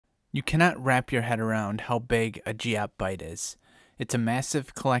You cannot wrap your head around how big a Geopbyte is. It's a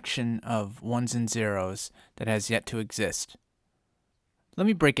massive collection of ones and zeros that has yet to exist. Let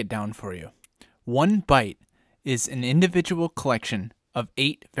me break it down for you. 1 byte is an individual collection of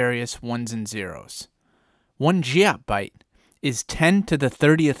 8 various ones and zeros. 1 Geopbyte is 10 to the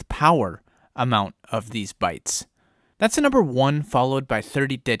 30th power amount of these bytes. That's the number 1 followed by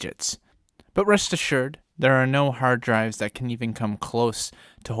 30 digits. But rest assured, there are no hard drives that can even come close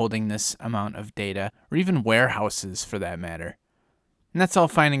to holding this amount of data, or even warehouses for that matter. And that's all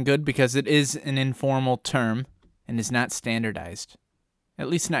fine and good because it is an informal term and is not standardized. At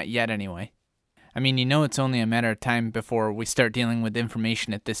least not yet anyway. I mean, you know it's only a matter of time before we start dealing with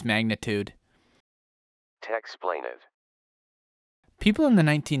information at this magnitude. Explain it. People in the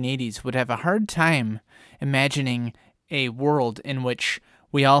 1980s would have a hard time imagining a world in which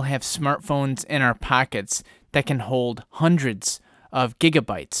we all have smartphones in our pockets that can hold hundreds of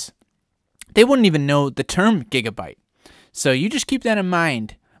gigabytes. They wouldn't even know the term gigabyte. So you just keep that in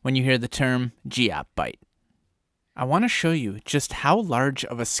mind when you hear the term Geopbyte. I want to show you just how large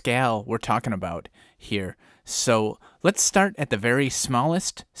of a scale we're talking about here. So let's start at the very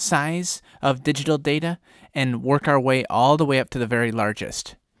smallest size of digital data and work our way all the way up to the very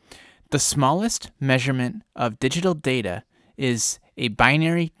largest. The smallest measurement of digital data is a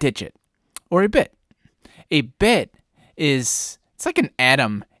binary digit, or a bit. A bit it's like an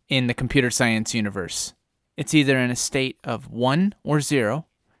atom in the computer science universe. It's either in a state of 1 or 0,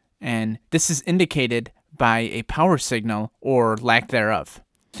 and this is indicated by a power signal or lack thereof.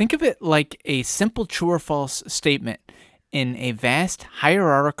 Think of it like a simple true or false statement in a vast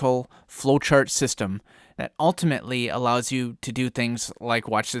hierarchical flowchart system that ultimately allows you to do things like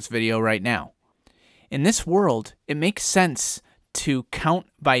watch this video right now. In this world, it makes sense to count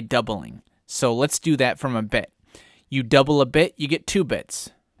by doubling. So let's do that from a bit. You double a bit, you get 2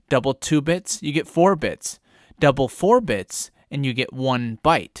 bits. Double 2 bits, you get 4 bits. Double 4 bits, and you get 1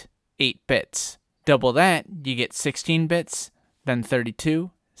 byte, 8 bits. Double that, you get 16 bits, then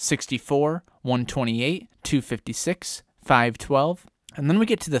 32, 64, 128, 256, 512. And then we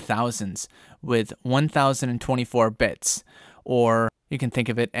get to the thousands with 1024 bits, or you can think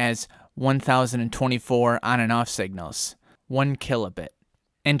of it as 1024 on and off signals, 1 kilobit.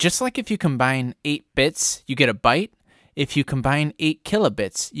 And just like if you combine 8 bits, you get a byte, if you combine 8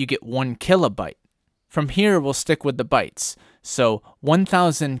 kilobits, you get 1 kilobyte. From here, we'll stick with the bytes. So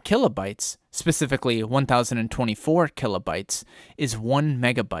 1000 kilobytes, specifically 1024 kilobytes, is 1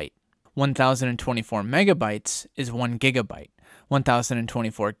 megabyte. 1024 megabytes is 1 gigabyte.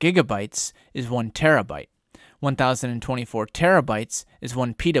 1024 gigabytes is 1 terabyte. 1024 terabytes is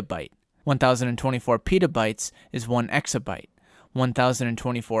 1 petabyte. 1024 petabytes is 1 exabyte.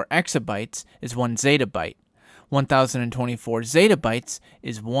 1024 exabytes is 1 zettabyte. 1024 zettabytes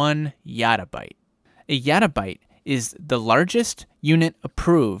is 1 yottabyte. A yottabyte is the largest unit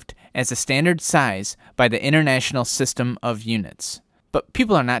approved as a standard size by the International System of Units. But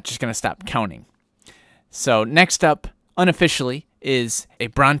people are not just going to stop counting. So next up, unofficially, is a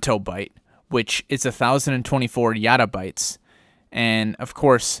Brontobyte, which is 1024 yottabytes. And of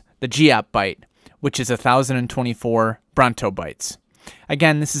course, the Geopbyte, which is 1024 Brontobytes.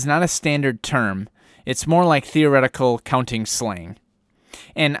 Again, this is not a standard term. It's more like theoretical counting slang.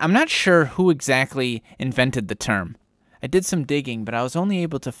 And I'm not sure who exactly invented the term. I did some digging, but I was only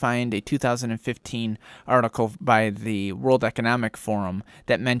able to find a 2015 article by the World Economic Forum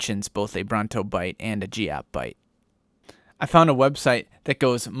that mentions both a Brontobyte and a Geopbyte. I found a website that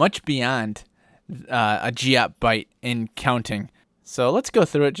goes much beyond a Geopbyte in counting. So let's go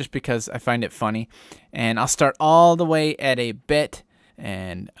through it just because I find it funny. And I'll start all the way at a bit.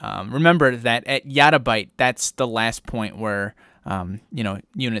 And remember that at Yottabyte, that's the last point where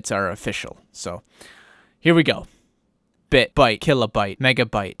units are official. So here we go. Bit, byte, kilobyte,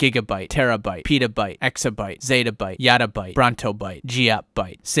 megabyte, gigabyte, terabyte, petabyte, exabyte, zettabyte, yottabyte, Brontobyte,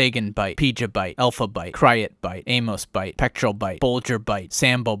 Geopbyte, Saganbyte, pejabyte, alphabyte, cryotbyte, amosbyte, pectralbyte, bulgerbyte,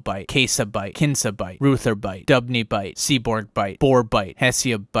 sambobyte, caseabyte, kinsabyte, rutherbyte, dubnybyte, seaborgbyte, bohrbyte,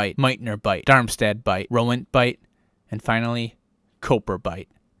 hessiabyte, meitnerbyte, darmstadtbyte, rowentbyte, and finally, Koperbyte.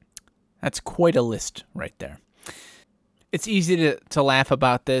 That's quite a list right there. It's easy to laugh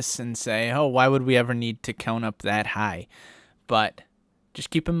about this and say, oh, why would we ever need to count up that high? But just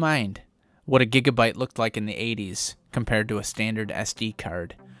keep in mind what a gigabyte looked like in the 80s compared to a standard SD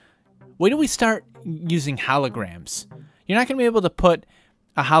card. Wait till we start using holograms. You're not going to be able to put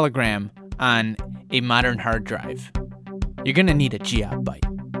a hologram on a modern hard drive. You're going to need a Geopbyte.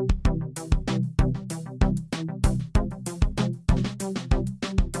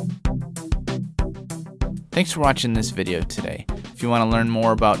 Thanks for watching this video today. If If you want to learn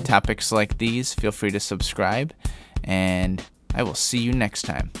more about topics like these, feel free to subscribe, and I will see you next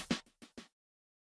time.